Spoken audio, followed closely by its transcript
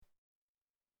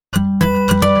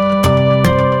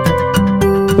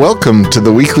Welcome to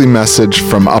the weekly message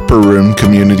from Upper Room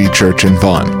Community Church in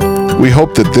Vaughan. We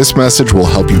hope that this message will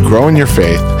help you grow in your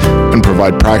faith and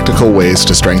provide practical ways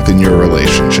to strengthen your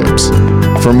relationships.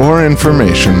 For more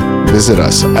information, visit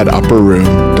us at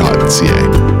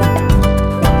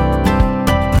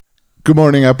upperroom.ca. Good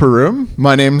morning, Upper Room.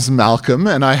 My name's Malcolm,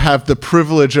 and I have the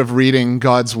privilege of reading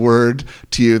God's Word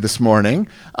to you this morning.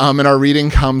 And our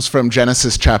reading comes from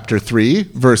Genesis chapter 3,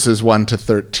 verses 1 to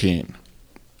 13.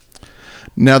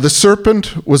 Now the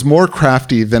serpent was more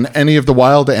crafty than any of the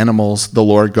wild animals the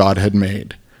Lord God had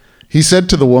made. He said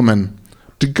to the woman,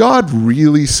 "Did God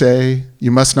really say, 'You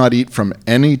must not eat from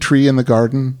any tree in the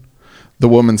garden'?" The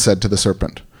woman said to the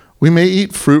serpent, "We may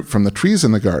eat fruit from the trees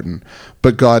in the garden,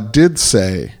 but God did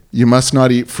say, 'You must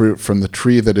not eat fruit from the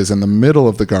tree that is in the middle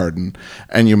of the garden,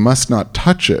 and you must not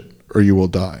touch it, or you will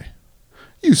die.'"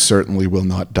 "You certainly will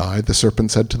not die," the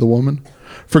serpent said to the woman,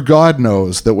 "for God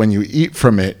knows that when you eat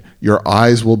from it, your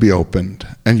eyes will be opened,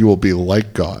 and you will be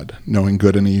like God, knowing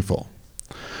good and evil."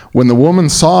 When the woman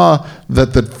saw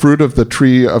that the fruit of the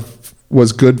tree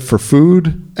was good for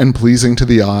food and pleasing to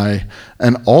the eye,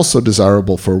 and also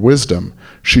desirable for wisdom,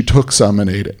 she took some and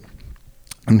ate it.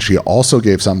 And she also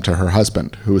gave some to her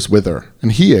husband, who was with her,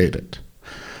 and he ate it.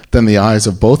 Then the eyes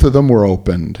of both of them were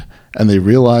opened, and they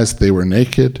realized they were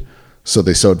naked, so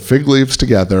they sewed fig leaves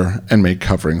together and made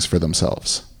coverings for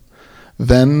themselves.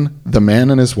 Then the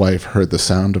man and his wife heard the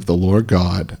sound of the Lord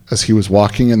God as he was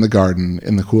walking in the garden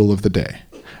in the cool of the day,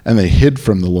 and they hid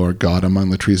from the Lord God among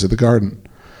the trees of the garden.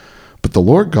 But the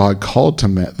Lord God called to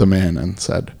the man and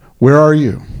said, "Where are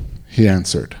you?" He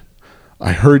answered,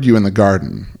 "I heard you in the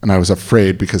garden, and I was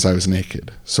afraid because I was naked,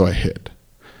 so I hid."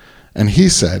 And he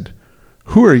said,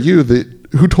 Who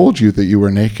told you that you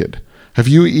were naked? Have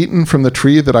you eaten from the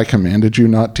tree that I commanded you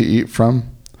not to eat from?"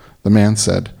 The man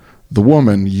said, "The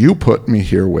woman you put me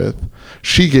here with,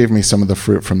 she gave me some of the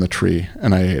fruit from the tree,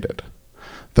 and I ate it."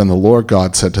 Then the Lord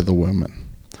God said to the woman,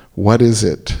 What is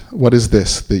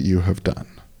this that you have done?"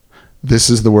 This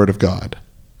is the word of God.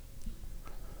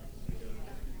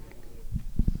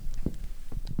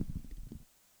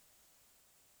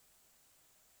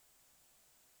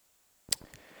 Good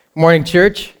morning,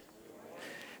 church.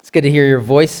 It's good to hear your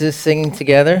voices singing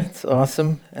together. It's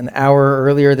awesome. An hour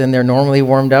earlier than they're normally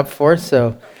warmed up for,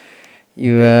 so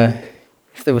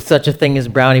if there was such a thing as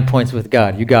brownie points with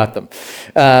God, you got them.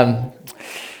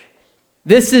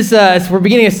 We're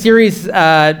beginning a series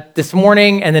this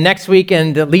morning and the next week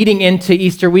and leading into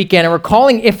Easter weekend, and we're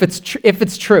calling If It's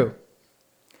True.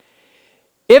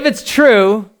 If it's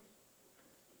true,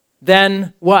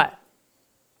 then what?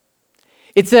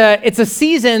 It's a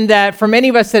season that for many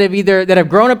of us that have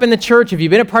grown up in the church, if you've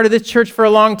been a part of this church for a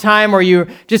long time, or you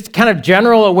just kind of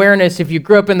general awareness, if you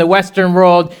grew up in the Western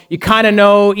world, you kind of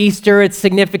know Easter, it's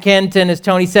significant, and as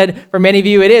Tony said, for many of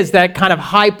you, it is that kind of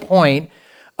high point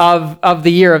of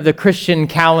the year, of the Christian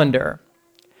calendar.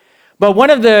 But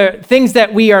one of the things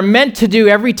that we are meant to do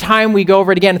every time we go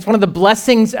over it again, it's one of the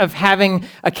blessings of having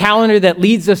a calendar that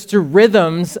leads us through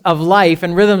rhythms of life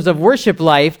and rhythms of worship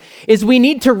life, is we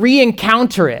need to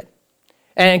re-encounter it.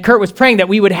 And Kurt was praying that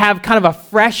we would have kind of a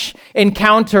fresh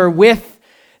encounter with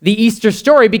the Easter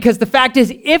story, because the fact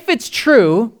is, if it's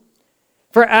true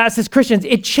for us as Christians,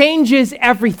 it changes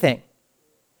everything.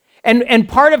 And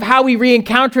part of how we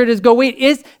re-encounter it is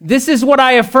this is what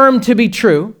I affirm to be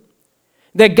true.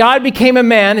 That God became a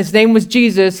man, his name was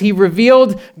Jesus, he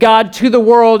revealed God to the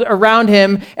world around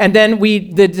him, and then we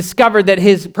discovered that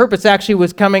his purpose actually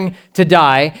was coming to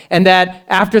die, and that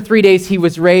after 3 days he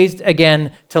was raised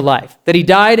again to life. That he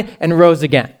died and rose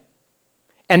again,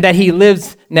 and that he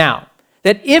lives now.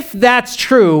 That if that's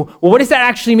true, well, what does that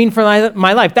actually mean for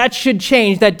my life? That should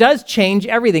change, that does change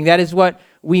everything. That is what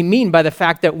we mean by the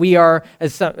fact that we are,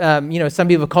 as some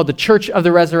people have called, the church of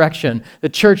the resurrection, the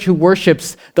church who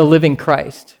worships the living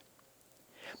Christ.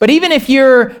 But even if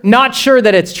you're not sure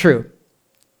that it's true,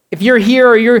 if you're here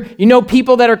or you know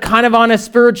people that are kind of on a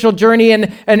spiritual journey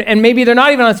and maybe they're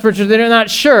not even on a spiritual journey, they're not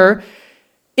sure,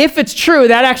 if it's true,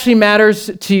 that actually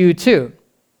matters to you too.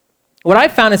 What I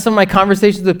found in some of my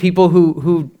conversations with people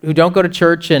who don't go to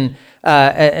church and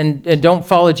don't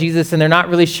follow Jesus, and they're not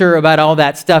really sure about all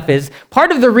that stuff, is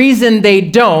part of the reason they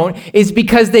don't is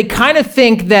because they kind of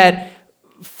think that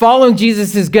following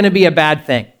Jesus is going to be a bad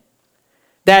thing.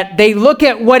 That they look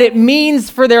at what it means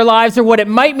for their lives or what it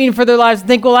might mean for their lives and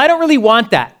think, well, I don't really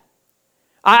want that.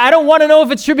 I don't want to know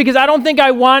if it's true because I don't think I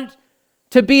want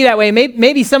to be that way.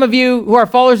 Maybe some of you who are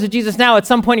followers of Jesus now at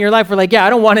some point in your life were like, yeah,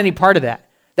 I don't want any part of that.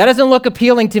 That doesn't look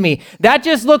appealing to me. That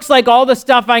just looks like all the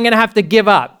stuff I'm going to have to give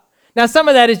up. Now, some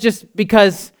of that is just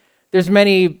because there's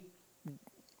many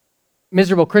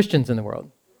miserable Christians in the world.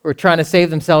 who are trying to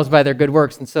save themselves by their good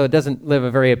works, and so it doesn't live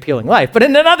a very appealing life. But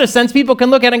in another sense, people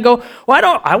can look at it and go, why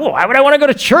would I want to go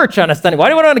to church on a Sunday? Why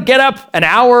do I want to get up an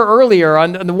hour earlier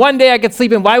on the one day I could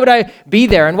sleep in? Why would I be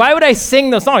there? And why would I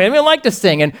sing those songs? I don't even like to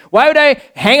sing. And why would I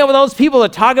hang out with those people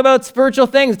that talk about spiritual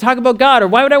things, talk about God? Or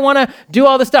why would I want to do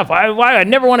all this stuff? Why I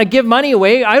never want to give money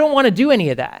away? I don't want to do any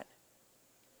of that.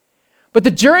 But the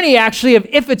journey actually of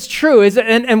if it's true is,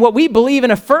 and what we believe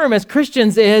and affirm as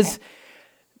Christians is,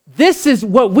 this is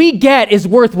what we get is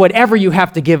worth whatever you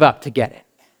have to give up to get it.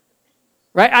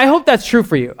 Right? I hope that's true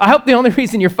for you. I hope the only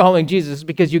reason you're following Jesus is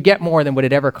because you get more than what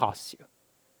it ever costs you.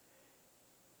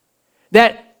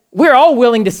 That we're all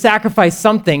willing to sacrifice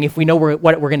something if we know what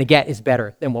we're going to get is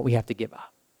better than what we have to give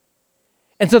up.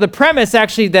 And so the premise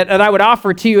actually that I would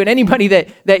offer to you and anybody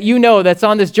that you know that's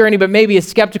on this journey but maybe is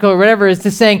skeptical or whatever is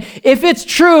to saying, if it's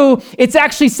true, it's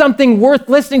actually something worth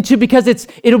listening to because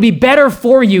it'll be better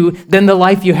for you than the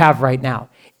life you have right now.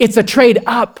 It's a trade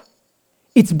up.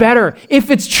 It's better.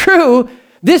 If it's true,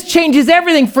 this changes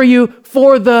everything for you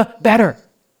for the better.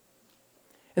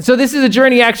 And so this is a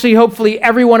journey actually hopefully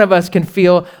every one of us can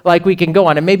feel like we can go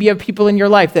on. And maybe you have people in your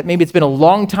life that maybe it's been a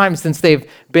long time since they've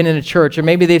been in a church, or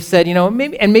maybe they've said,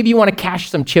 maybe you want to cash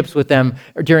some chips with them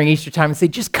or during Easter time and say,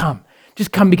 just come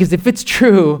because if it's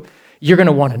true, you're going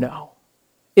to want to know.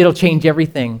 It'll change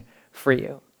everything for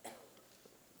you.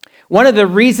 One of the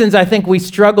reasons I think we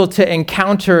struggle to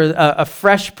encounter a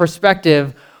fresh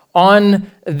perspective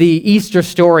on the Easter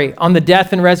story, on the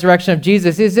death and resurrection of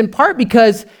Jesus, is in part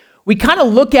because we kind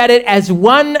of look at it as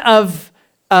one of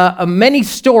many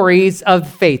stories of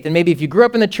faith. And maybe if you grew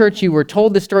up in the church, you were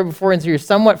told this story before, and so you're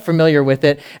somewhat familiar with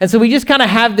it. And so we just kind of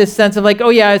have this sense of like, oh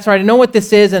yeah, it's right, I know what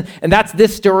this is, and that's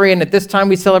this story, and at this time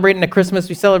we celebrate, and at Christmas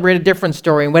we celebrate a different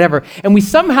story, and whatever. And we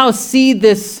somehow see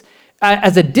this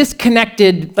as a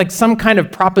disconnected, like some kind of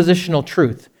propositional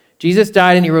truth. Jesus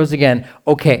died and he rose again.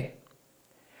 Okay.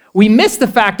 We miss the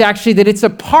fact, actually, that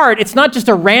it's not just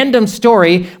a random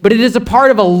story, but it is a part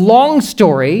of a long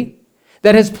story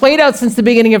that has played out since the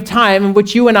beginning of time, and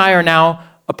which you and I are now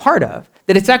a part of.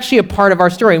 That it's actually a part of our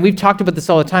story. And we've talked about this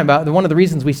all the time. About one of the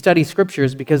reasons we study Scripture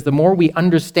is because the more we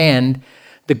understand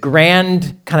the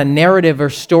grand kind of narrative or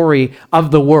story of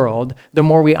the world, the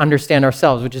more we understand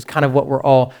ourselves, which is kind of what we're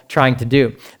all trying to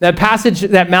do. That passage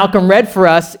that Malcolm read for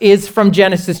us is from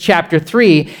Genesis chapter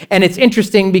 3, and it's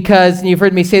interesting because, and you've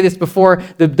heard me say this before,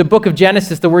 the book of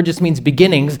Genesis, the word just means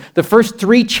beginnings. The first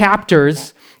 3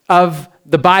 chapters of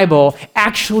the Bible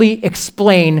actually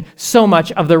explain so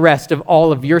much of the rest of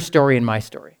all of your story and my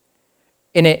story.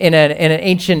 In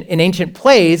ancient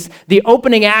plays, the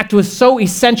opening act was so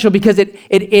essential because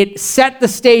it set the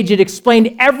stage. It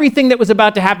explained everything that was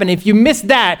about to happen. If you missed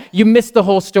that, you missed the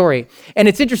whole story. And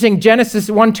it's interesting,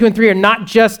 Genesis 1, 2, and 3 are not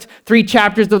just 3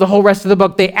 chapters of the whole rest of the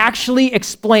book. They actually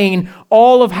explain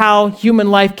all of how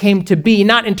human life came to be,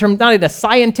 not in a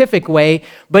scientific way,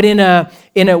 but in a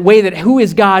way that who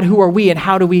is God, who are we, and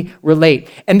how do we relate?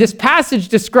 And this passage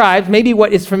describes maybe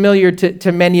what is familiar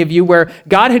to many of you, where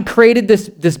God had created this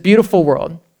beautiful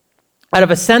world out of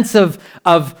a sense of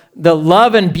the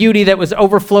love and beauty that was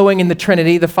overflowing in the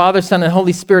Trinity, the Father, Son, and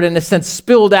Holy Spirit, in a sense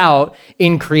spilled out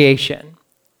in creation.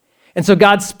 And so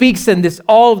God speaks, and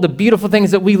all of the beautiful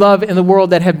things that we love in the world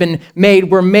that have been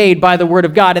made were made by the Word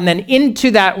of God. And then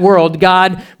into that world,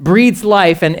 God breathes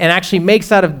life and actually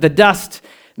makes out of the dust,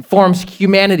 forms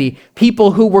humanity,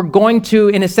 people who were going to,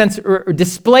 in a sense,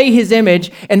 display his image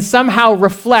and somehow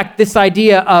reflect this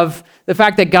idea of the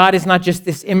fact that God is not just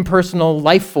this impersonal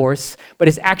life force, but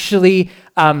is actually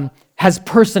has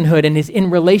personhood and is in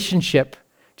relationship,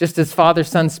 just as Father,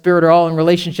 Son, Spirit are all in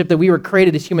relationship, that we were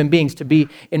created as human beings to be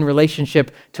in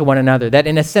relationship to one another. That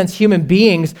in a sense, human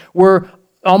beings were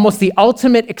almost the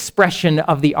ultimate expression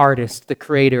of the artist, the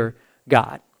creator,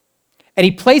 God. And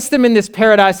he placed them in this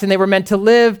paradise, and they were meant to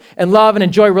live and love and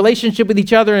enjoy relationship with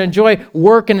each other and enjoy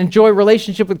work and enjoy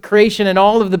relationship with creation and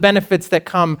all of the benefits that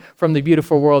come from the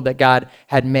beautiful world that God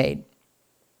had made.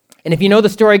 And if you know the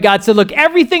story, God said, look,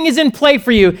 everything is in play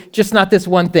for you, just not this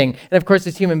one thing. And of course,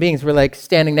 as human beings, we're like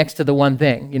standing next to the one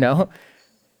thing,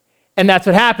 And that's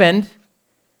what happened.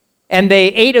 And they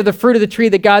ate of the fruit of the tree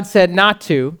that God said not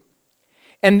to.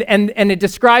 And it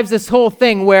describes this whole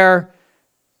thing where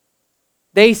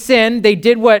they sinned, they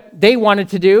did what they wanted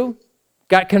to do,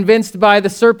 got convinced by the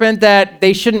serpent that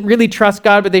they shouldn't really trust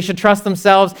God, but they should trust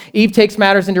themselves. Eve takes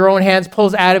matters into her own hands,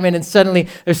 pulls Adam in, and suddenly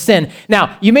there's sin.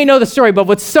 Now, you may know the story, but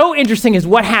what's so interesting is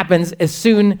what happens as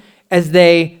soon as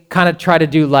they kind of try to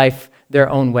do life their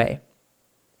own way.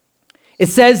 It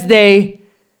says they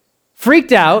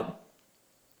freaked out,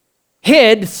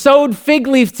 hid, sewed fig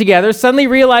leaves together, suddenly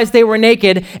realized they were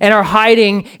naked and are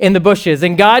hiding in the bushes.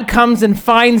 And God comes and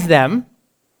finds them,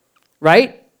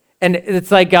 right? And it's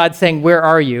like God saying, where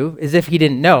are you? As if he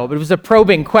didn't know, but it was a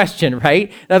probing question, right?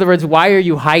 In other words, why are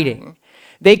you hiding?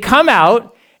 They come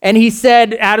out and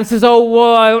Adam says, oh,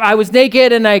 well, I was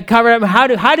naked and I covered up.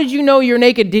 How did you know you're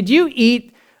naked? Did you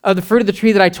eat of the fruit of the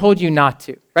tree that I told you not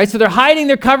to, right? So they're hiding,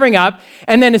 they're covering up.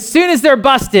 And then as soon as they're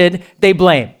busted, they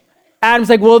blame. Adam's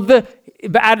like,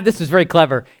 Adam, this was very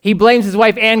clever. He blames his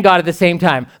wife and God at the same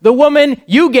time. The woman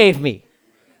you gave me.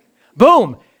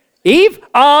 Boom. Eve,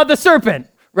 the serpent,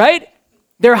 right?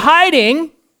 They're hiding,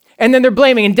 and then they're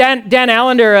blaming. And Dan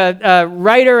Allender, a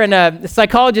writer and a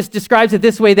psychologist, describes it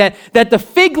this way, that the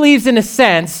fig leaves, in a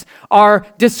sense,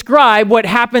 describe what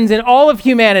happens in all of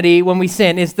humanity when we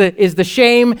sin, is the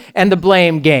shame and the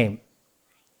blame game.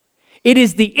 It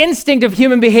is the instinct of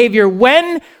human behavior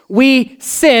when we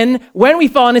sin, when we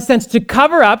fall, in a sense, to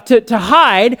cover up, to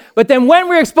hide, but then when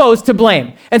we're exposed, to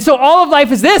blame. And so all of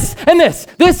life is this and this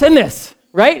and this,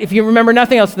 right? If you remember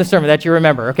nothing else in the sermon, that you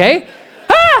remember, okay?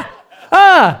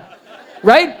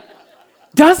 Right?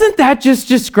 Doesn't that just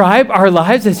describe our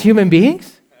lives as human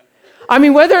beings? I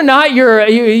mean, whether or not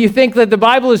you think that the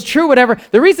Bible is true, whatever,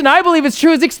 the reason I believe it's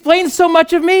true is it explains so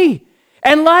much of me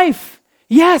and life.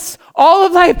 Yes, all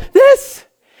of life, this.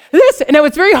 And now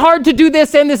it's very hard to do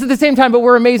this and this at the same time, but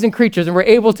we're amazing creatures and we're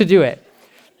able to do it.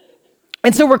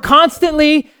 And so we're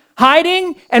constantly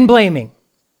hiding and blaming.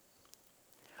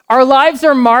 Our lives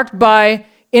are marked by,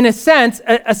 in a sense,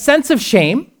 a sense of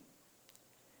shame,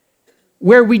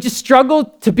 where we just struggle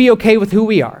to be okay with who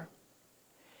we are.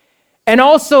 And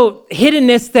also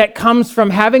hiddenness that comes from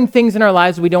having things in our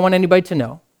lives we don't want anybody to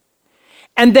know.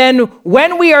 And then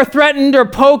when we are threatened or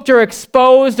poked or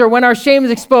exposed, or when our shame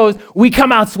is exposed, we come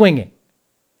out swinging.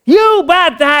 You,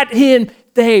 but that,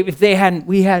 if they hadn't,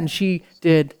 we hadn't, she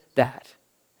did that.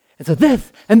 And so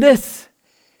this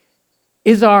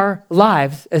is our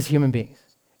lives as human beings.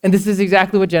 And this is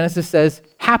exactly what Genesis says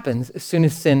happens as soon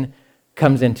as sin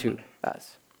comes into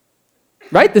us.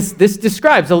 Right? This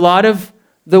describes a lot of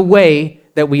the way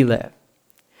that we live.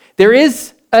 There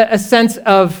is a sense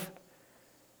of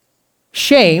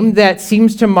shame that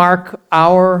seems to mark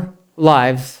our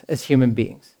lives as human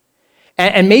beings.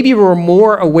 And maybe we're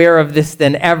more aware of this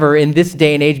than ever in this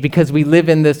day and age because we live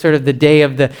in the sort of the day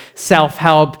of the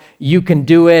self-help, you can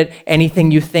do it,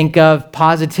 anything you think of,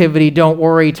 positivity, don't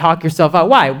worry, talk yourself out.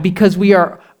 Why? Because we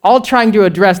are all trying to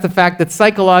address the fact that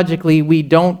psychologically we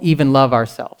don't even love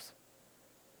ourselves.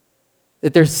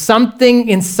 That there's something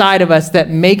inside of us that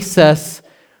makes us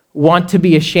want to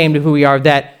be ashamed of who we are,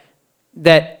 that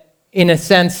in a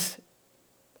sense,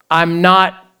 I'm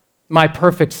not my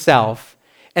perfect self,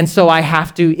 and so I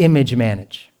have to image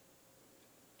manage.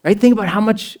 Right? Think about how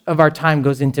much of our time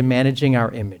goes into managing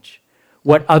our image,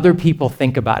 what other people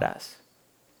think about us.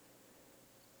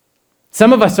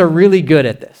 Some of us are really good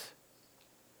at this,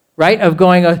 right? Of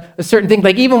going a certain thing,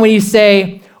 like even when you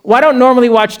say, well, I don't normally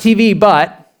watch TV,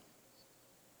 but,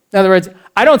 in other words,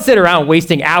 I don't sit around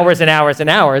wasting hours and hours and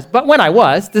hours, but when I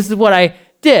was, this is what I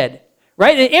did.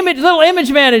 Right? Little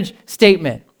image manage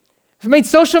statement. I mean,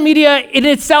 social media in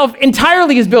itself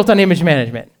entirely is built on image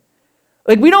management.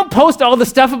 Like, we don't post all the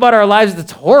stuff about our lives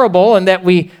that's horrible and that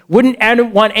we wouldn't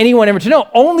want anyone ever to know.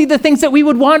 Only the things that we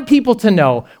would want people to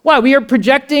know. Why? We are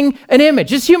projecting an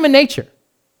image. It's human nature.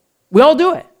 We all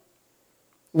do it.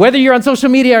 Whether you're on social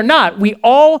media or not, we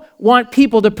all want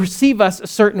people to perceive us a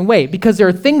certain way because there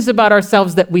are things about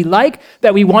ourselves that we like,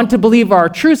 that we want to believe are our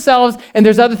true selves, and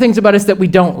there's other things about us that we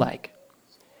don't like.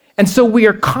 And so we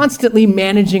are constantly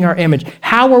managing our image.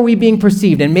 How are we being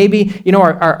perceived? And maybe,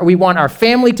 we want our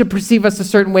family to perceive us a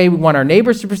certain way. We want our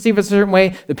neighbors to perceive us a certain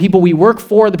way. The people we work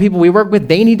for, the people we work with,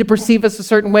 they need to perceive us a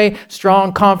certain way.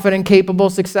 Strong, confident, capable,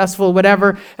 successful,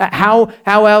 whatever. How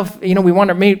else, we want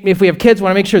to if we have kids, we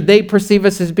want to make sure they perceive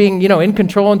us as being, in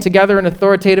control and together and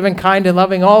authoritative and kind and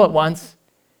loving all at once.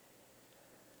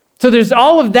 So there's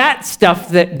all of that stuff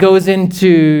that goes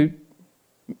into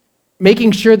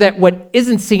making sure that what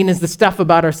isn't seen is the stuff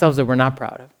about ourselves that we're not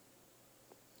proud of.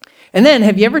 And then,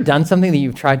 have you ever done something that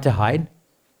you've tried to hide?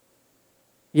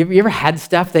 You ever had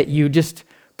stuff that you just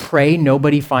pray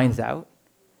nobody finds out?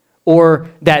 Or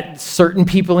that certain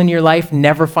people in your life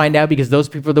never find out because those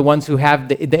people are the ones who have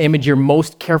the image you're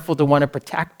most careful to want to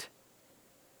protect?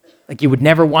 Like you would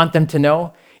never want them to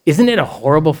know? Isn't it a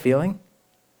horrible feeling?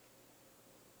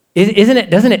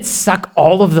 Doesn't it suck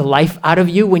all of the life out of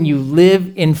you when you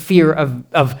live in fear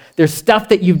of there's stuff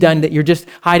that you've done that you're just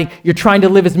hiding. You're trying to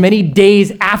live as many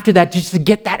days after that just to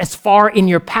get that as far in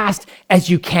your past as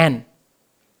you can.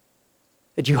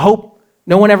 That you hope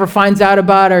no one ever finds out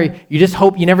about, or you just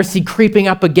hope you never see creeping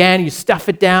up again, you stuff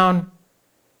it down.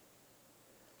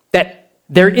 That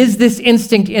there is this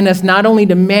instinct in us not only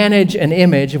to manage an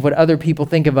image of what other people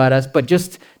think about us, but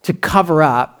just to cover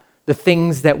up the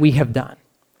things that we have done.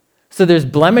 So there's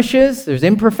blemishes, there's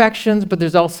imperfections, but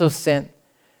there's also sin.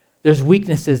 There's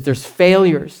weaknesses, there's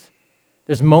failures,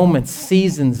 there's moments,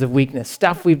 seasons of weakness,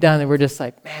 stuff we've done that we're just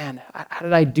like, man, how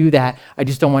did I do that? I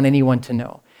just don't want anyone to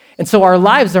know. And so our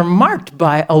lives are marked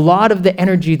by a lot of the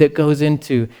energy that goes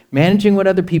into managing what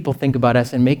other people think about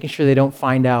us and making sure they don't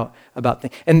find out about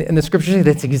things. And the scriptures say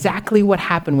that's exactly what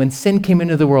happened when sin came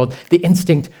into the world. The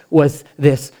instinct was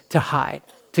this, to hide,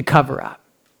 to cover up.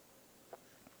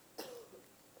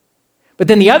 But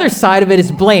then the other side of it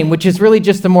is blame, which is really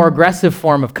just a more aggressive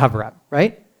form of cover-up,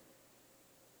 right?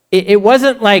 It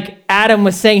wasn't like Adam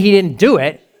was saying he didn't do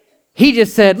it. He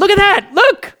just said, look at that,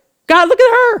 look, God, look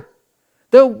at her.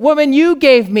 The woman you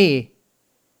gave me.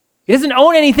 He doesn't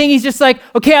own anything. He's just like,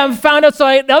 okay, I've found out,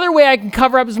 the other way I can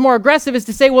cover up is more aggressive is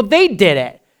to say, well, they did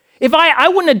it. If I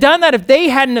wouldn't have done that if they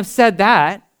hadn't have said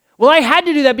that. Well, I had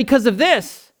to do that because of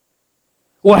this.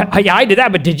 Well, yeah, I did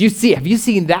that, but have you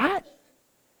seen that?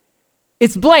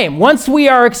 It's blame. Once we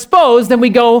are exposed, then we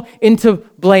go into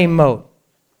blame mode.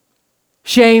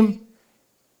 Shame,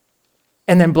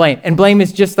 and then blame. And blame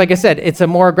is just, like I said, it's a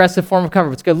more aggressive form of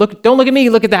cover. It's good. Don't look at me,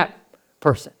 look at that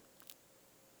person.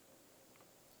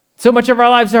 So much of our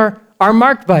lives are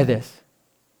marked by this.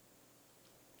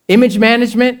 Image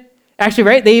management, actually,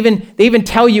 right? They even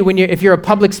tell you if you're a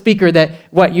public speaker that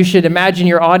you should imagine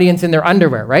your audience in their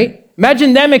underwear, right?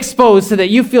 Imagine them exposed so that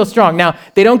you feel strong. Now,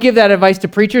 they don't give that advice to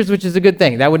preachers, which is a good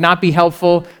thing. That would not be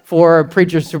helpful for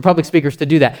preachers, for public speakers to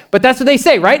do that. But that's what they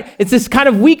say, right? It's this kind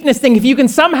of weakness thing. If you can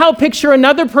somehow picture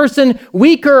another person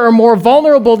weaker or more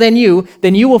vulnerable than you,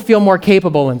 then you will feel more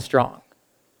capable and strong.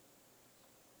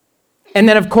 And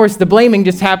then, of course, the blaming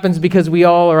just happens because we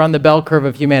all are on the bell curve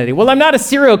of humanity. Well, I'm not a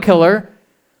serial killer.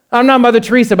 I'm not Mother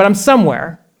Teresa, but I'm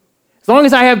somewhere. As long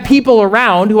as I have people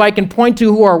around who I can point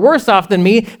to who are worse off than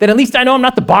me, then at least I know I'm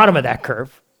not the bottom of that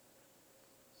curve.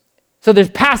 So there's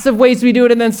passive ways we do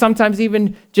it, and then sometimes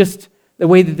even just the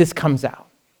way that this comes out.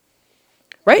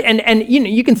 Right? And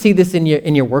you can see this in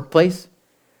your workplace,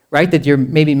 right? That you're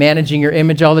maybe managing your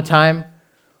image all the time.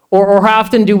 Or how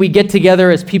often do we get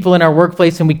together as people in our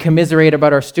workplace and we commiserate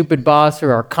about our stupid boss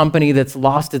or our company that's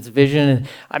lost its vision?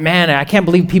 And man, I can't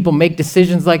believe people make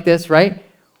decisions like this, right?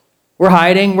 We're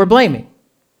hiding, we're blaming.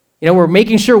 We're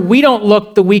making sure we don't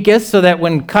look the weakest so that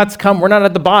when cuts come, we're not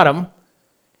at the bottom.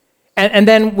 And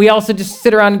then we also just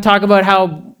sit around and talk about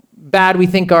how bad we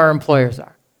think our employers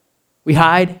are. We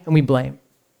hide and we blame.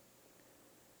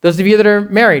 Those of you that are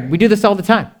married, we do this all the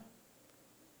time,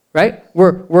 right?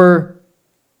 We're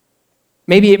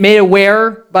maybe made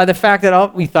aware by the fact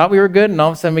that we thought we were good and all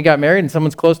of a sudden we got married and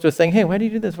someone's close to us saying, hey, why do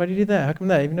you do this? Why do you do that? How come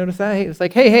that? Have you noticed that? Hey, it's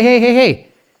like, hey.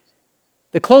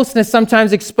 The closeness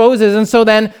sometimes exposes, and so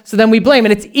then we blame.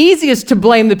 And it's easiest to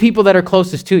blame the people that are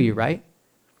closest to you, right?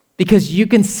 Because you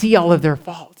can see all of their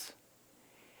faults.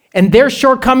 And their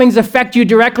shortcomings affect you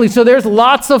directly, so there's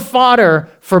lots of fodder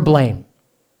for blame.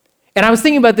 And I was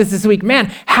thinking about this week.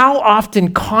 Man, how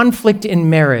often conflict in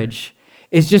marriage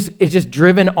is just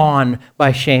driven on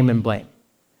by shame and blame.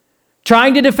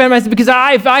 Trying to defend myself, because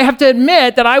if I have to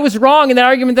admit that I was wrong in that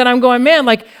argument, then I'm going, man,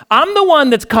 I'm the one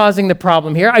that's causing the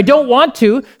problem here. I don't want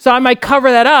to, so I might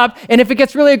cover that up. And if it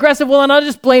gets really aggressive, well, then I'll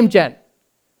just blame Jen.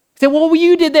 Say, well,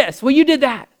 you did this. Well, you did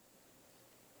that.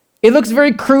 It looks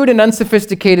very crude and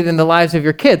unsophisticated in the lives of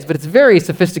your kids, but it's very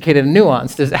sophisticated and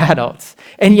nuanced as adults.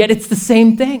 And yet it's the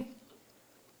same thing.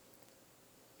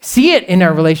 See it in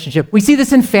our relationship. We see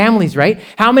this in families, right?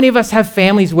 How many of us have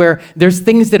families where there's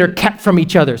things that are kept from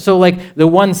each other? So the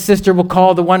one sister will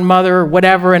call the one mother or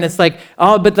whatever, and it's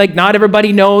but not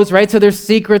everybody knows, right? So there's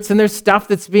secrets and there's stuff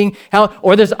that's being held,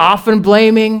 or there's often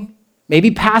blaming, maybe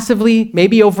passively,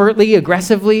 maybe overtly,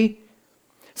 aggressively.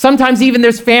 Sometimes even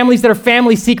there's families that are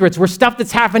family secrets, where stuff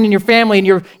that's happened in your family and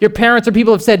your parents or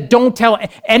people have said, don't tell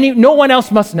no one else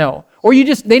must know. Or they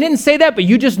didn't say that, but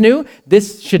you just knew.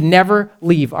 This should never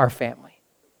leave our family.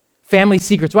 Family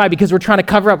secrets. Why? Because we're trying to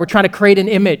cover up. We're trying to create an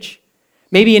image.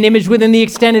 Maybe an image within the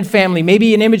extended family.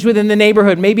 Maybe an image within the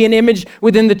neighborhood. Maybe an image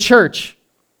within the church.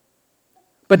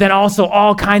 But then also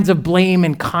all kinds of blame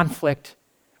and conflict,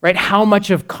 right? How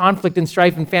much of conflict and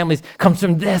strife in families comes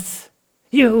from this?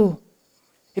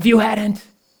 If you hadn't,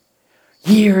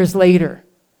 years later,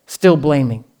 still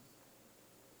blaming.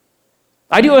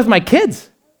 I do it with my kids.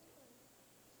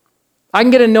 I can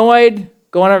get annoyed,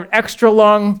 go on an extra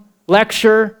long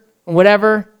lecture, and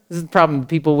whatever. This is the problem with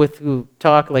people who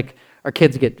talk, Our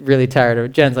kids get really tired of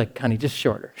it. Jen's like, honey, just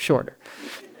shorter.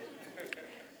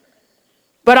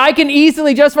 But I can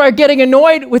easily justify getting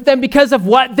annoyed with them because of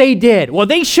what they did. Well,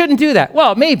 they shouldn't do that.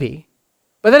 Well, maybe,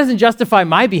 but that doesn't justify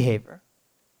my behavior.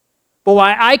 But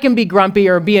why I can be grumpy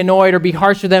or be annoyed or be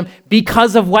harsh with them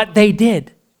because of what they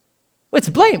did. Well, it's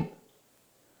blame.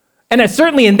 And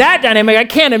certainly in that dynamic, I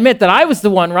can't admit that I was the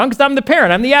one wrong because I'm the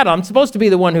parent, I'm the adult. I'm supposed to be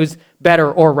the one who's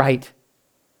better or right.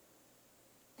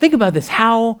 Think about this.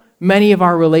 How many of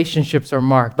our relationships are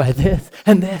marked by this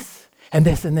and this and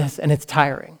this and this, and it's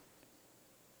tiring.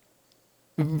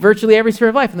 Virtually every sphere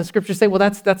of life. And the scriptures say, well,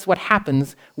 that's what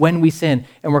happens when we sin.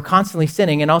 And we're constantly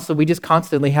sinning. And also we just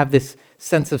constantly have this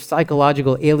sense of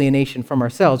psychological alienation from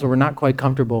ourselves where we're not quite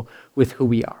comfortable with who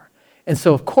we are. And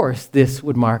so, of course, this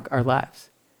would mark our lives.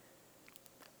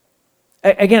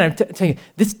 Again, I'm telling you,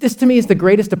 this to me is the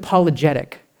greatest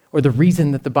apologetic or the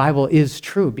reason that the Bible is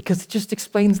true because it just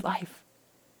explains life.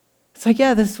 It's like,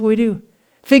 yeah, this is what we do.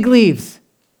 Fig leaves.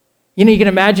 You know, you can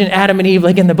imagine Adam and Eve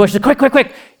like in the bush, like,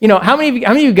 quick. You know, how many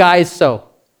of you guys sew?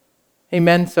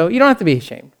 Amen, sew? You don't have to be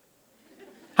ashamed.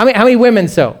 How many women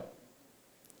sew?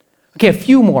 Okay, a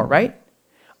few more, right?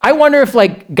 I wonder if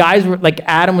like guys were, like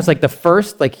Adam was like the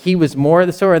first, like he was more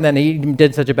the sewer and then he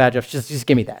did such a bad job, just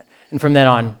give me that. And from then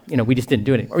on, you know, we just didn't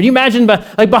do it anymore. Or you imagine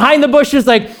like behind the bushes,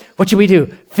 like, what should we do?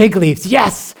 Fig leaves,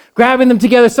 yes! Grabbing them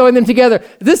together, sewing them together.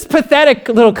 This pathetic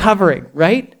little covering,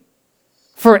 right?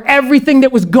 For everything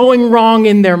that was going wrong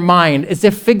in their mind, as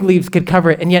if fig leaves could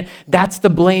cover it. And yet, that's the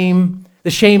blame,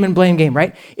 the shame and blame game,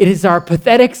 right? It is our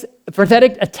pathetic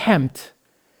attempt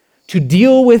to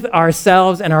deal with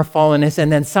ourselves and our fallenness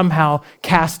and then somehow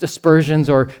cast aspersions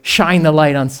or shine the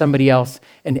light on somebody else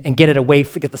and get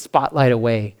the spotlight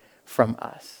away from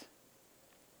us.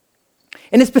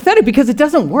 And it's pathetic because it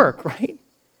doesn't work, right?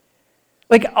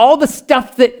 Like all the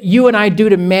stuff that you and I do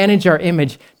to manage our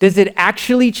image, does it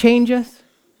actually change us?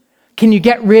 Can you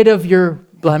get rid of your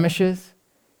blemishes?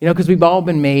 You know, because we've all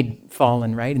been made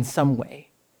fallen, right, in some way.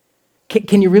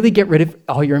 Can you really get rid of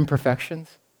all your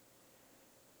imperfections?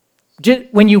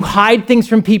 When you hide things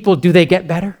from people, do they get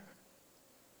better?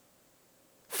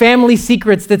 Family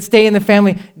secrets that stay in the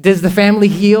family, does the family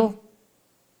heal?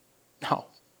 No.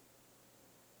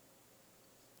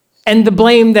 And the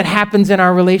blame that happens in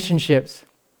our relationships,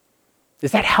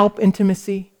 does that help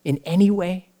intimacy in any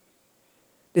way?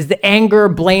 Does the anger,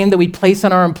 blame that we place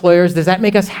on our employers, does that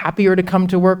make us happier to come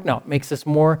to work? No, it makes us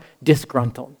more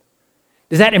disgruntled.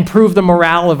 Does that improve the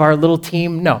morale of our little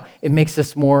team? No, it makes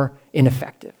us more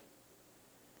ineffective.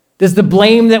 Does the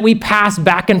blame that we pass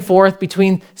back and forth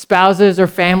between spouses or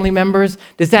family members,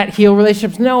 does that heal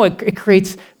relationships? No, it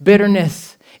creates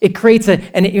bitterness. It creates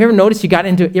and you ever notice you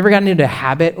ever gotten into a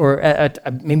habit or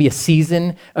maybe a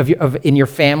season in your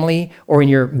family or in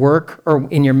your work or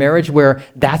in your marriage where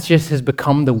that just has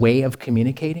become the way of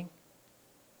communicating?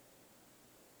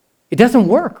 It doesn't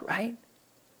work, right?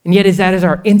 And yet that is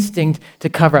our instinct to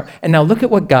cover up. And now look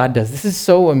at what God does. This is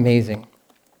so amazing.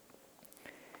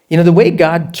 You know, the way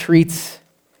God treats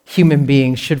human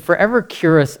beings should forever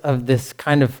cure us of this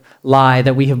kind of lie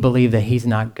that we have believed that he's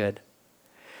not good.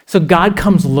 So God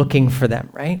comes looking for them,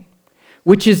 right?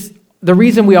 Which is the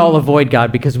reason we all avoid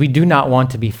God, because we do not want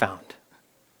to be found,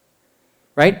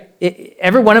 right?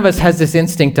 Every one of us has this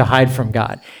instinct to hide from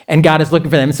God, and God is looking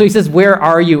for them. And so he says, where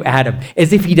are you, Adam?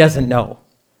 As if he doesn't know,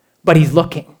 but he's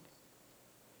looking.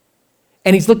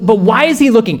 And he's looking, but why is he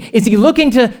looking? Is he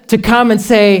looking to come and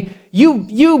say,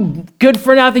 you good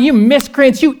for nothing, you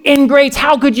miscreants, you ingrates,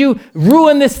 how could you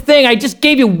ruin this thing? I just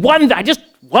gave you one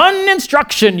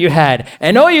instruction you had,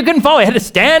 and you couldn't follow. You had to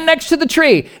stand next to the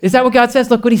tree. Is that what God says?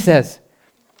 Look what he says.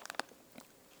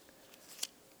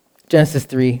 Genesis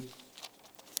 3.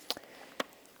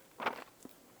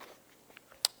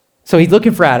 So he's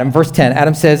looking for Adam. Verse 10,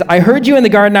 Adam says, I heard you in the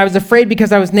garden. I was afraid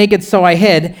because I was naked, so I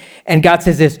hid. And God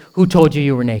says this, who told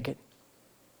you were naked?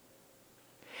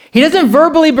 He doesn't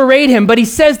verbally berate him, but he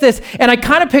says this, and I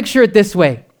kind of picture it this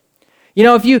way. You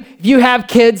know, if you have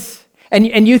kids,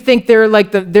 and you think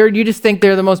you just think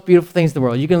they're the most beautiful things in the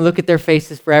world. You can look at their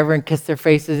faces forever and kiss their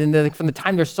faces, and from the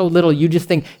time they're so little, you just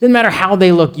think, it doesn't matter how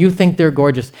they look, you think they're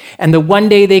gorgeous. And the one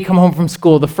day they come home from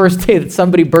school, the first day that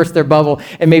somebody burst their bubble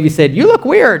and maybe said, you look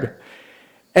weird.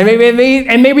 And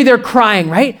maybe they're crying,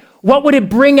 right? What would it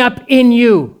bring up in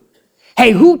you?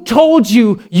 Hey, who told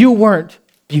you you weren't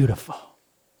beautiful?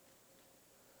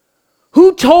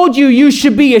 Who told you you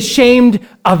should be ashamed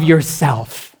of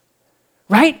yourself?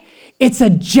 Right? It's a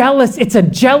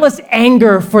jealous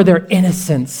anger for their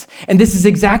innocence. And this is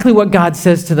exactly what God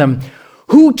says to them.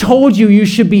 Who told you you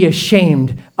should be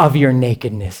ashamed of your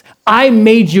nakedness? I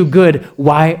made you good.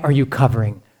 Why are you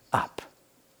covering up?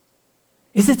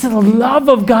 is it's the love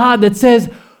of God that says,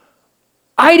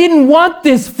 I didn't want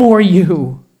this for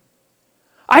you.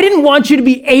 I didn't want you to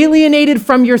be alienated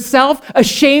from yourself,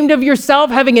 ashamed of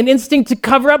yourself, having an instinct to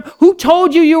cover up. Who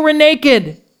told you you were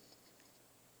naked?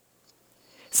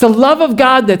 It's the love of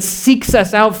God that seeks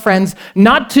us out, friends,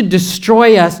 not to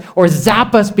destroy us or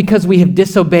zap us because we have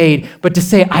disobeyed, but to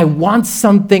say, I want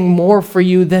something more for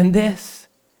you than this.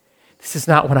 This is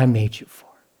not what I made you for.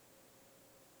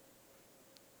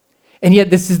 And yet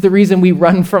this is the reason we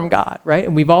run from God, right?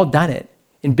 And we've all done it.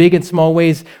 In big and small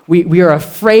ways, we are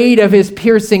afraid of his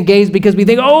piercing gaze because we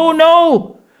think, oh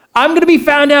no, I'm going to be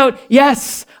found out.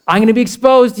 Yes, I'm going to be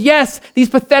exposed. Yes, these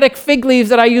pathetic fig leaves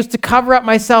that I used to cover up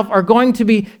myself are going to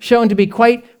be shown to be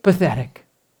quite pathetic.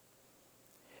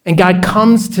 And God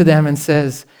comes to them and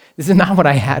says, this is not what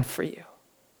I had for you.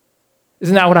 This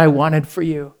is not what I wanted for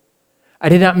you. I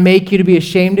did not make you to be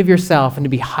ashamed of yourself and to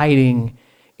be hiding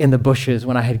in the bushes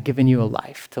when I had given you a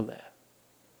life to live.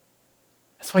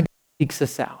 That's why God seeks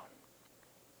us out.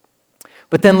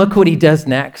 But then look what he does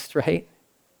next, right?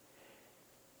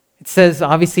 It says,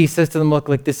 obviously he says to them, look,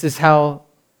 this is how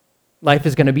life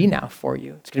is going to be now for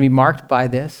you. It's going to be marked by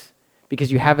this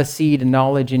because you have a seed and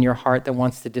knowledge in your heart that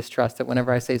wants to distrust it.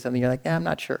 Whenever I say something, you're like, I'm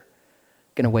not sure.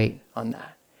 I'm going to wait on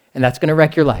that. And that's going to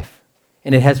wreck your life.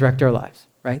 And it has wrecked our lives,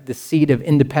 right? The seed of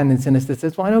independence in us that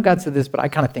says, well, I know God said this, but I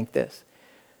kind of think this.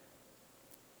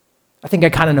 I think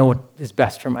I kind of know what is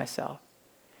best for myself.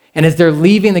 And as they're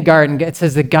leaving the garden, it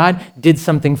says that God did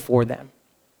something for them.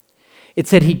 It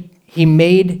said he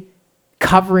made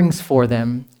coverings for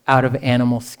them out of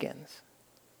animal skins.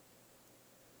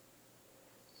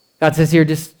 God says here,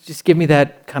 just give me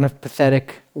that kind of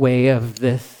pathetic way of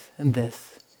this and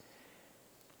this.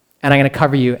 And I'm going to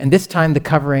cover you. And this time the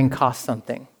covering cost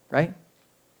something, right?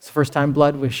 It's the first time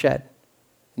blood was shed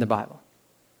in the Bible.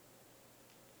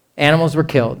 Animals were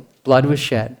killed, blood was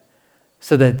shed,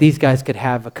 so that these guys could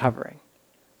have a covering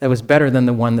that was better than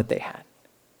the one that they had.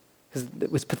 Because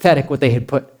it was pathetic what they had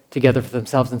put together for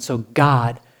themselves, and so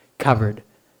God covered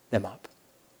them up.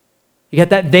 You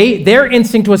get that? Their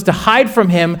instinct was to hide from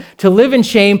him, to live in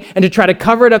shame, and to try to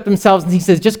cover it up themselves. And he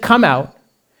says, just come out,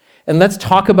 and let's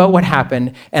talk about what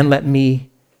happened, and let me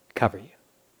cover you.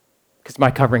 Because my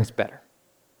covering's better.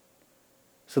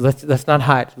 So let's not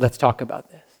hide. Let's talk about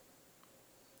this.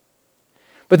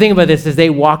 But think about this, as they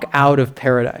walk out of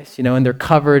paradise, and they're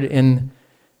covered in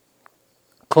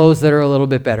clothes that are a little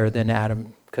bit better than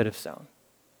Adam could have sewn.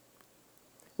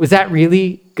 Was that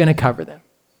really going to cover them?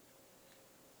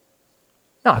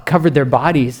 No, it covered their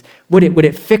bodies. Would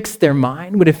it fix their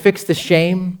mind? Would it fix the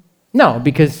shame? No,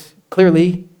 because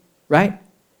clearly, right?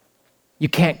 You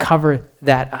can't cover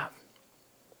that up.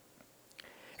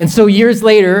 And so years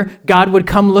later, God would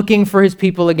come looking for his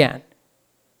people again.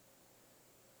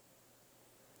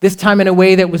 This time in a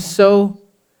way that was so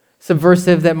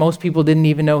subversive that most people didn't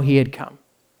even know he had come.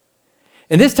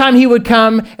 And this time he would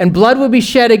come and blood would be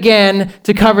shed again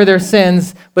to cover their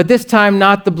sins, but this time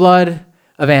not the blood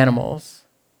of animals,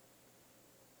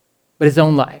 but his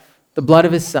own life, the blood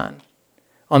of his son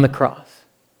on the cross.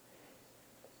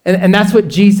 And that's what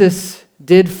Jesus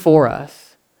did for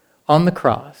us on the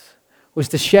cross, was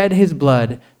to shed his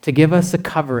blood to give us a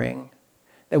covering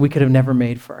that we could have never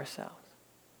made for ourselves.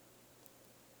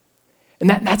 And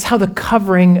that's how the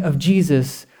covering of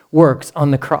Jesus works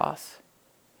on the cross.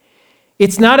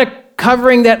 It's not a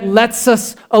covering that lets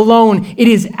us alone. It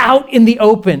is out in the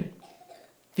open.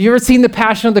 Have you ever seen The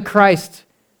Passion of the Christ?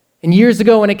 And years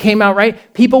ago when it came out,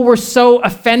 right? People were so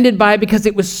offended by it because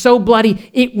it was so bloody.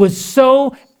 It was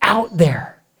so out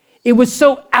there. It was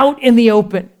so out in the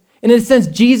open. And in a sense,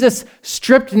 Jesus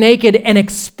stripped naked and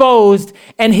exposed,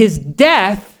 and his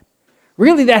death,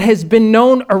 really that has been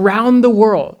known around the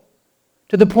world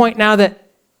to the point now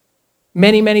that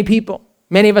many people,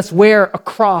 many of us wear a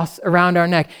cross around our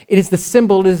neck. It is the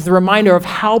symbol, it is the reminder of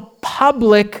how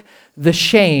public the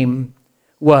shame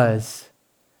was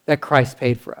that Christ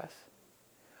paid for us.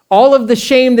 All of the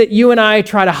shame that you and I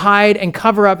try to hide and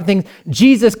cover up and things,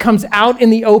 Jesus comes out in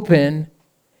the open,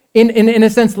 in a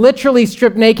sense, literally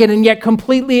stripped naked and yet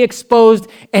completely exposed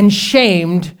and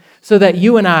shamed so that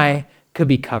you and I could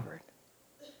be covered.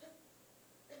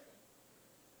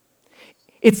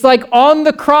 It's like on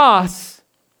the cross,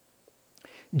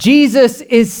 Jesus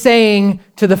is saying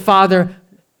to the Father,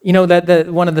 that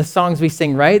one of the songs we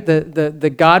sing, right?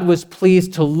 The God was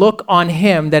pleased to look on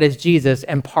him, that is Jesus,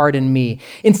 and pardon me.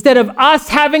 Instead of us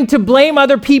having to blame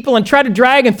other people and try to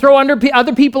drag and throw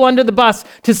other people under the bus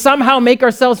to somehow make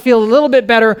ourselves feel a little bit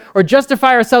better or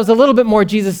justify ourselves a little bit more,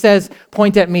 Jesus says,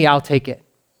 point at me, I'll take it.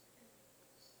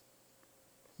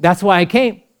 That's why I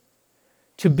came.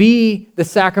 to be the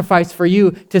sacrifice for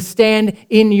you, to stand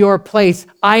in your place.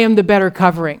 I am the better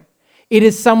covering. It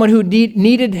is someone who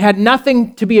had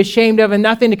nothing to be ashamed of and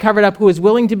nothing to cover it up, who is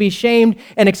willing to be shamed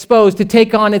and exposed, to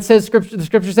take on, the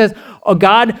scripture says, oh,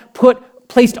 God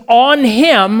placed on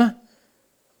him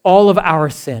all of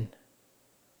our sin.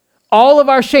 All of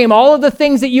our shame, all of the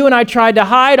things that you and I tried to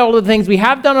hide, all of the things we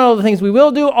have done, all of the things we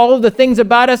will do, all of the things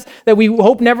about us that we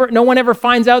hope no one ever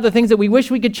finds out, the things that we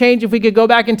wish we could change if we could go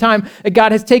back in time, that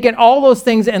God has taken all those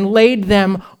things and laid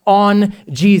them on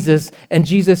Jesus, and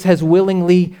Jesus has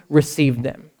willingly received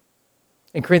them.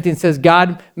 And Corinthians says,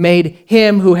 God made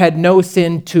him who had no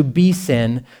sin to be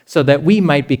sin so that we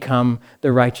might become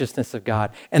the righteousness of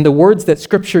God. And the words that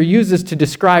Scripture uses to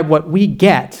describe what we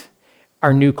get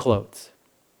are new clothes.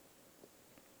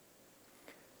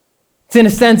 It's in a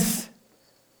sense,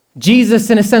 Jesus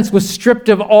in a sense was stripped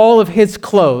of all of his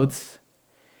clothes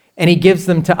and he gives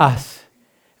them to us.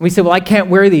 And we say, well, I can't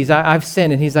wear these. I've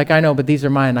sinned. And he's like, I know, but these are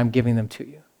mine. I'm giving them to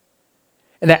you.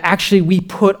 And that actually we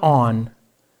put on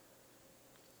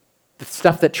the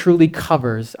stuff that truly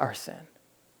covers our sin.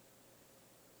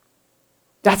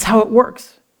 That's how it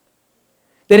works.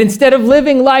 That instead of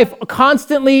living life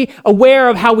constantly aware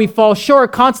of how we fall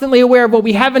short, constantly aware of what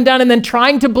we haven't done, and then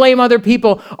trying to blame other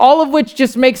people, all of which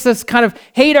just makes us kind of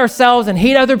hate ourselves and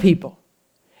hate other people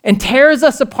and tears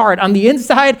us apart on the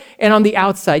inside and on the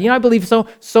outside. I believe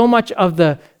so much of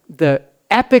the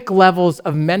epic levels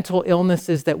of mental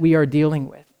illnesses that we are dealing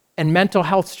with and mental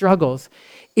health struggles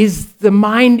is the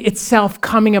mind itself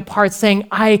coming apart, saying,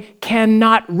 I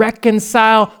cannot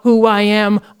reconcile who I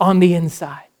am on the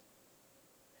inside.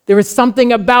 There is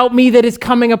something about me that is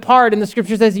coming apart. And the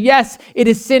scripture says, yes, it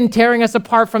is sin tearing us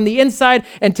apart from the inside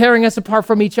and tearing us apart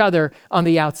from each other on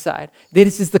the outside.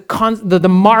 This is the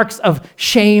marks of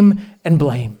shame and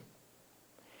blame.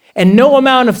 And no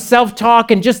amount of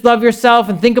self-talk and just love yourself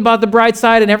and think about the bright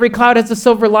side and every cloud has a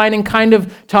silver lining kind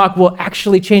of talk will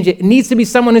actually change it. It needs to be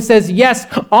someone who says, yes,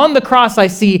 on the cross I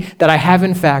see that I have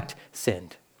in fact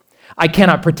sinned. I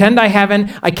cannot pretend I haven't.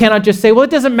 I cannot just say, well, it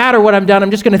doesn't matter what I've done. I'm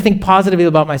just going to think positively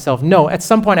about myself. No, at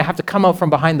some point I have to come out from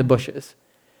behind the bushes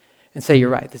and say, you're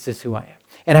right, this is who I am.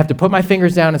 And I have to put my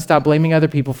fingers down and stop blaming other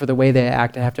people for the way they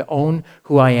act. And I have to own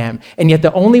who I am. And yet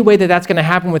the only way that that's going to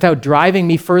happen without driving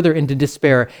me further into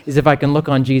despair is if I can look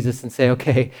on Jesus and say,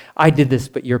 okay, I did this,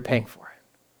 but you're paying for it.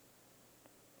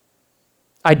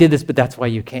 I did this, but that's why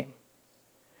you came.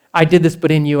 I did this,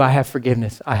 but in you I have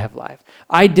forgiveness, I have life.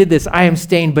 I did this, I am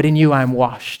stained, but in you I am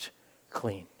washed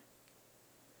clean.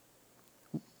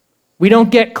 We don't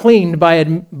get cleaned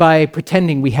by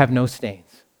pretending we have no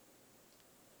stains,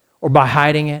 or by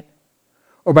hiding it,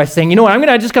 or by saying, you know what,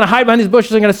 I'm just going to hide behind these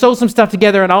bushes, I'm going to sew some stuff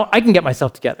together, and I can get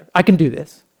myself together. I can do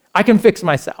this. I can fix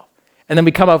myself. And then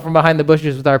we come out from behind the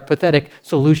bushes with our pathetic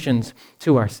solutions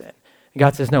to our sin. And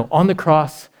God says, no, on the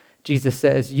cross, Jesus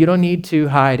says, you don't need to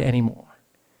hide anymore,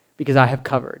 because I have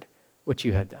covered what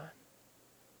you have done.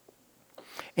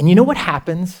 And you know what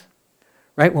happens,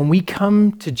 right? When we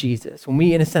come to Jesus, when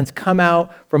we, in a sense, come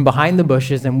out from behind the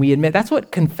bushes and we admit, that's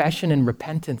what confession and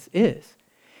repentance is.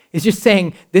 It's just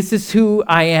saying, this is who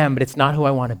I am, but it's not who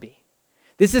I want to be.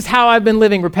 This is how I've been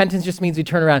living. Repentance just means we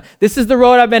turn around. This is the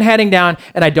road I've been heading down,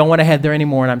 and I don't want to head there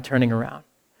anymore, and I'm turning around.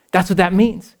 That's what that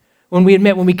means. When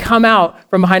we come out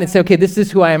from behind and say, okay, this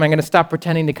is who I am, I'm going to stop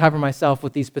pretending to cover myself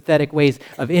with these pathetic ways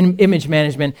of image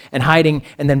management and hiding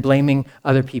and then blaming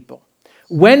other people.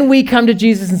 When we come to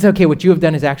Jesus and say, okay, what you have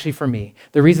done is actually for me.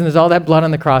 The reason there's all that blood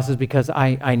on the cross is because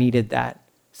I needed that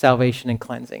salvation and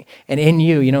cleansing. And in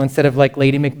you, instead of like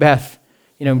Lady Macbeth,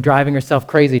 driving herself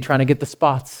crazy, trying to get the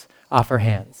spots off her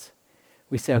hands,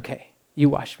 we say, okay, you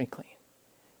wash me clean.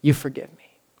 You forgive me.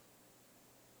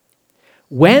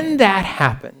 When that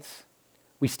happens,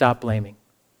 we stop blaming.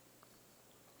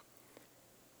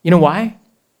 You know why?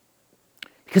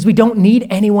 Because we don't need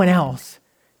anyone else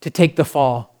to take the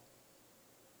fall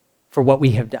for what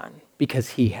we have done,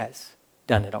 because he has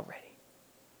done it already.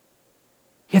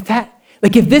 Get that?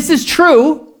 Like, if this is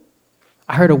true,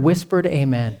 I heard a whispered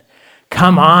amen.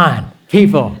 Come on,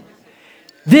 people.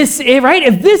 Right?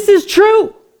 If this is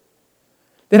true,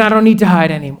 then I don't need to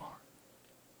hide anymore.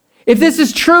 If this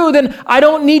is true, then I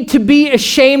don't need to be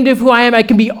ashamed of who I am. I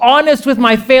can be honest with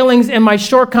my failings and my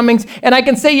shortcomings, and I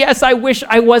can say, yes, I wish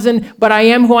I wasn't, but I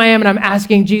am who I am, and I'm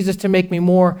asking Jesus to make me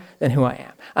more than who I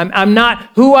am. I'm not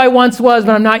who I once was,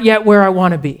 but I'm not yet where I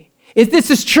want to be. If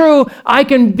this is true, I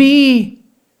can be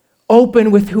open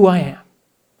with who I am.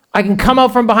 I can come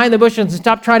out from behind the bushes and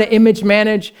stop trying to image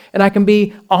manage, and I can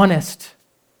be honest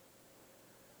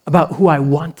about who I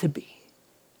want to be.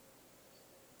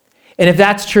 And if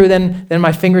that's true, then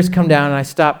my fingers come down and I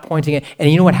stop pointing it. And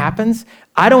you know what happens?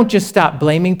 I don't just stop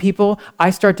blaming people. I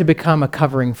start to become a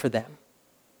covering for them.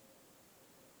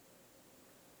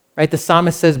 Right? The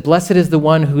psalmist says, blessed is the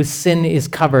one whose sin is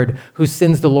covered, whose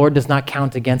sins the Lord does not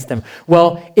count against them.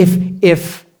 Well,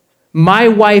 if my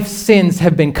wife's sins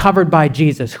have been covered by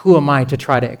Jesus, who am I to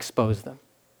try to expose them?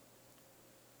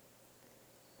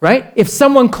 Right? If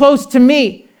someone close to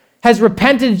me has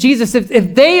repented of Jesus,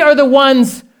 if they are the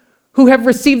ones who have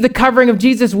received the covering of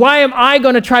Jesus, why am I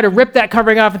going to try to rip that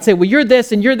covering off and say, well, you're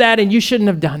this and you're that and you shouldn't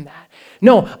have done that?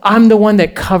 No, I'm the one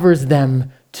that covers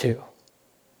them too.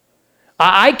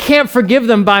 I can't forgive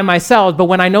them by myself, but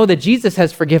when I know that Jesus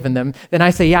has forgiven them, then I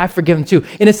say, yeah, I forgive them too.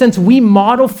 In a sense, we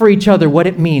model for each other what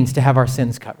it means to have our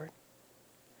sins covered.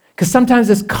 Because sometimes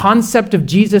this concept of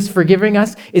Jesus forgiving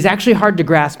us is actually hard to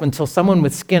grasp until someone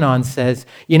with skin on says,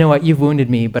 you know what, you've wounded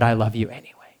me, but I love you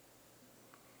anyway.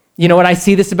 You know what, I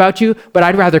see this about you, but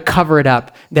I'd rather cover it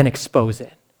up than expose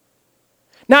it.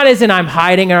 Not as in I'm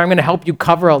hiding or I'm going to help you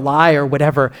cover a lie or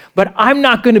whatever, but I'm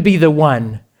not going to be the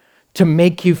one to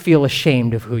make you feel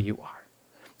ashamed of who you are.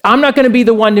 I'm not going to be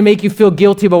the one to make you feel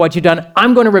guilty about what you've done.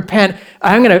 I'm going to repent.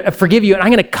 I'm going to forgive you, and I'm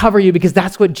going to cover you because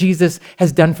that's what Jesus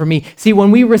has done for me. See,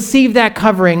 when we receive that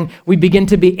covering, we begin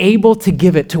to be able to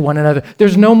give it to one another.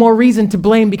 There's no more reason to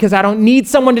blame because I don't need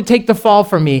someone to take the fall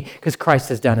for me because Christ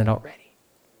has done it already.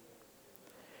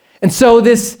 And so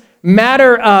this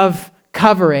matter of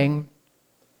covering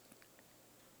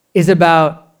is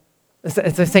about,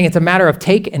 it's a matter of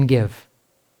take and give.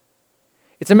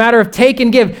 It's a matter of take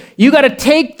and give. You got to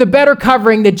take the better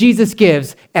covering that Jesus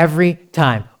gives every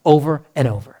time, over and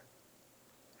over.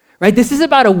 Right? This is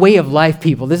about a way of life,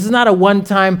 people. This is not a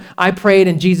one-time, I prayed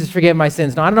and Jesus forgave my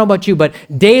sins. No, I don't know about you, but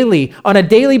daily, on a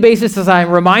daily basis, as I'm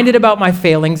reminded about my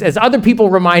failings, as other people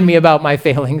remind me about my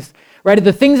failings, right?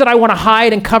 The things that I want to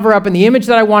hide and cover up and the image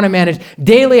that I want to manage,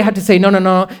 daily I have to say,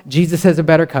 no, Jesus has a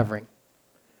better covering.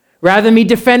 Rather than me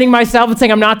defending myself and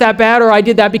saying I'm not that bad or I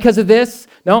did that because of this,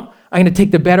 no, I'm going to take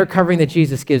the better covering that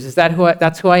Jesus gives.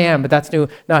 That's who I am, but that's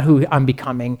not who I'm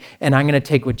becoming. And I'm going to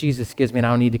take what Jesus gives me and I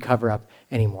don't need to cover up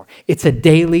anymore. It's a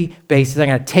daily basis. I'm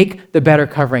going to take the better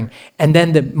covering. And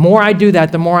then the more I do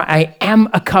that, the more I am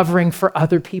a covering for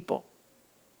other people.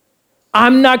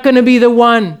 I'm not going to be the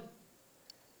one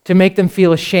to make them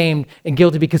feel ashamed and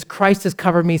guilty because Christ has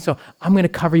covered me, so I'm going to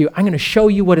cover you. I'm going to show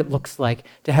you what it looks like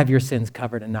to have your sins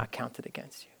covered and not counted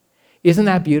against you. Isn't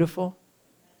that beautiful?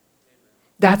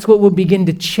 That's what will begin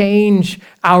to change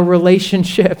our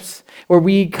relationships, where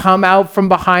we come out from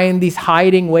behind these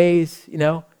hiding ways,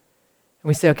 and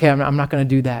we say, okay, I'm not going to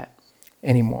do that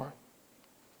anymore.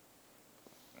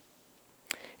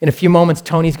 In a few moments,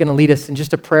 Tony's going to lead us in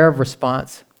just a prayer of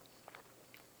response.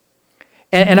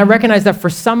 And I recognize that for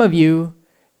some of you,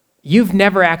 you've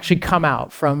never actually come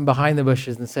out from behind the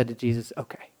bushes and said to Jesus,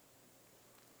 okay,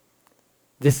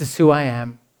 this is who I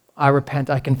am. I repent,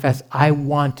 I confess, I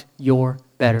want your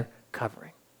better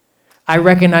covering. I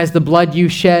recognize the blood you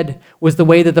shed was the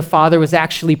way that the Father was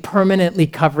actually permanently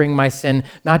covering my sin,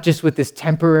 not just with this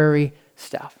temporary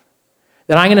stuff.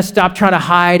 That I'm going to stop trying to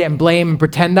hide and blame and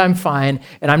pretend I'm fine,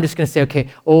 and I'm just going to say, okay,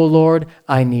 oh Lord,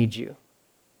 I need you.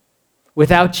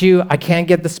 Without you, I can't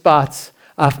get the spots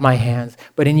off my hands,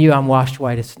 but in you, I'm washed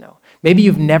white as snow. Maybe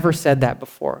you've never said that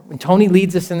before. When Tony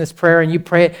leads us in this prayer and you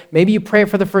pray it, maybe you pray it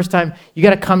for the first time, you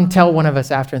got to come tell one of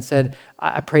us after and said,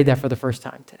 I prayed that for the first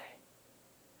time today.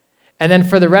 And then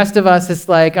for the rest of us, it's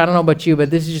like, I don't know about you,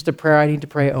 but this is just a prayer I need to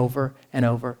pray over and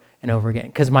over and over again.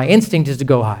 Because my instinct is to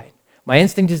go hide. My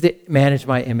instinct is to manage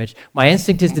my image. My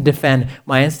instinct is to defend.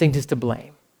 My instinct is to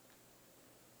blame.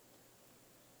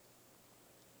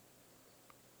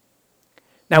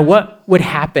 Now, what would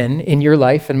happen in your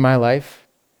life and my life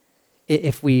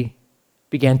if we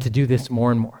began to do this more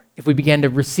and more? If we began to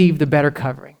receive the better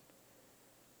covering?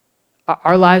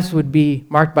 Our lives would be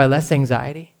marked by less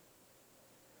anxiety,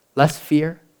 less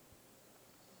fear,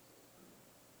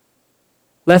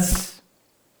 less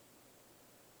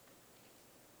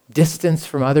distance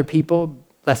from other people,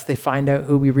 lest they find out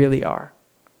who we really are.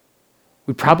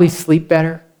 We'd probably sleep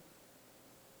better.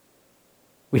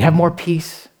 We'd have more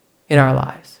peace in our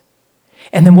lives.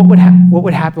 And then what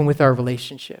would happen with our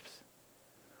relationships?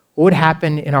 What would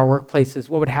happen in our workplaces?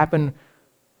 What would happen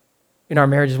in our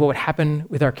marriages? What would happen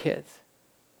with our kids?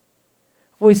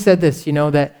 I've always said this,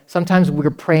 that sometimes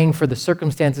we're praying for the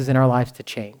circumstances in our lives to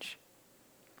change.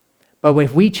 But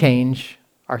if we change,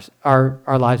 our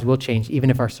lives will change, even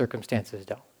if our circumstances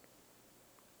don't.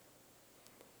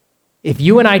 If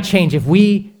you and I change, if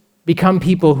we become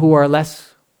people who are less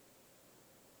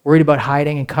worried about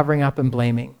hiding and covering up and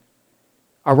blaming,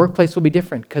 our workplace will be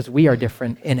different because we are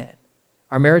different in it.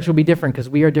 Our marriage will be different because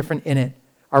we are different in it.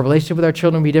 Our relationship with our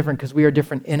children will be different because we are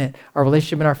different in it. Our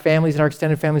relationship in our families and our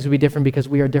extended families will be different because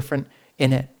we are different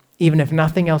in it. Even if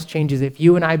nothing else changes, if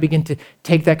you and I begin to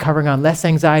take that covering on, less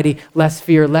anxiety, less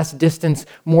fear, less distance,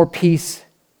 more peace,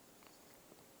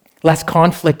 less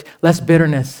conflict, less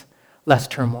bitterness, less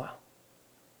turmoil.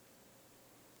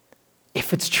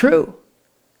 If it's true,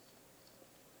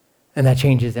 then that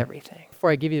changes everything.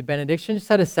 Before I give you the benediction, just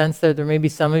had a sense that there may be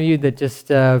some of you that just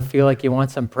feel like you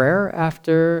want some prayer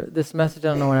after this message. I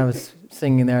don't know, when I was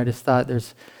singing there, I just thought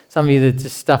there's some of you that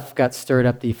just stuff got stirred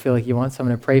up that you feel like you want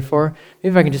someone to pray for.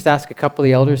 Maybe if I can just ask a couple of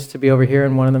the elders to be over here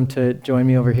and one of them to join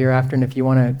me over here after. And if you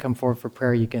want to come forward for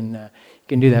prayer, you can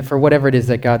do that for whatever it is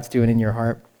that God's doing in your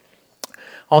heart.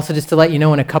 Also, just to let you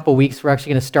know, in a couple weeks, we're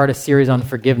actually going to start a series on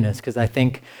forgiveness, because I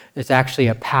think there's actually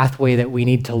a pathway that we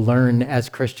need to learn as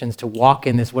Christians to walk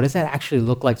in this. What does that actually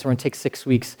look like? So we're going to take 6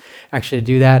 weeks actually to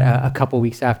do that, a couple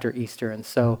weeks after Easter. And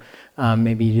so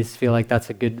maybe you just feel like that's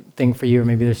a good thing for you, or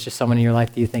maybe there's just someone in your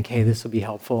life that you think, hey, this will be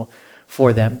helpful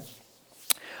for them.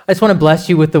 I just want to bless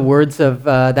you with the words of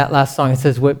that last song. It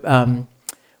says,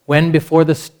 when before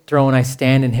the throne I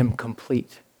stand in him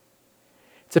complete.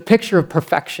 It's a picture of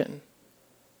perfection.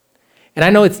 And I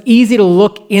know it's easy to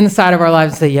look inside of our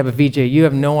lives and say, yeah, but VJ, you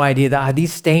have no idea that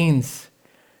these stains,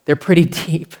 they're pretty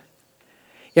deep.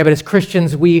 Yeah, but as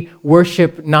Christians, we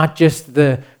worship not just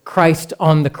the Christ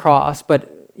on the cross, but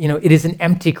it is an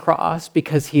empty cross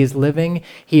because he is living.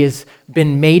 He has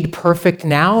been made perfect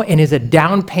now and is a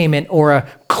down payment or a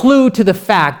clue to the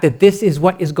fact that this is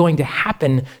what is going to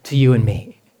happen to you and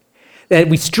me. That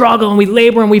we struggle and we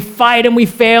labor and we fight and we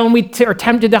fail and we are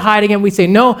tempted to hide again. We say,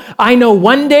 no, I know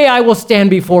one day I will stand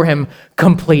before him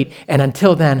complete. And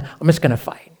until then, I'm just going to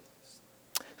fight.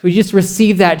 So we just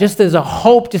receive that just as a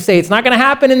hope to say it's not going to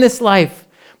happen in this life,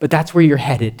 but that's where you're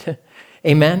headed.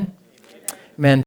 Amen? Amen.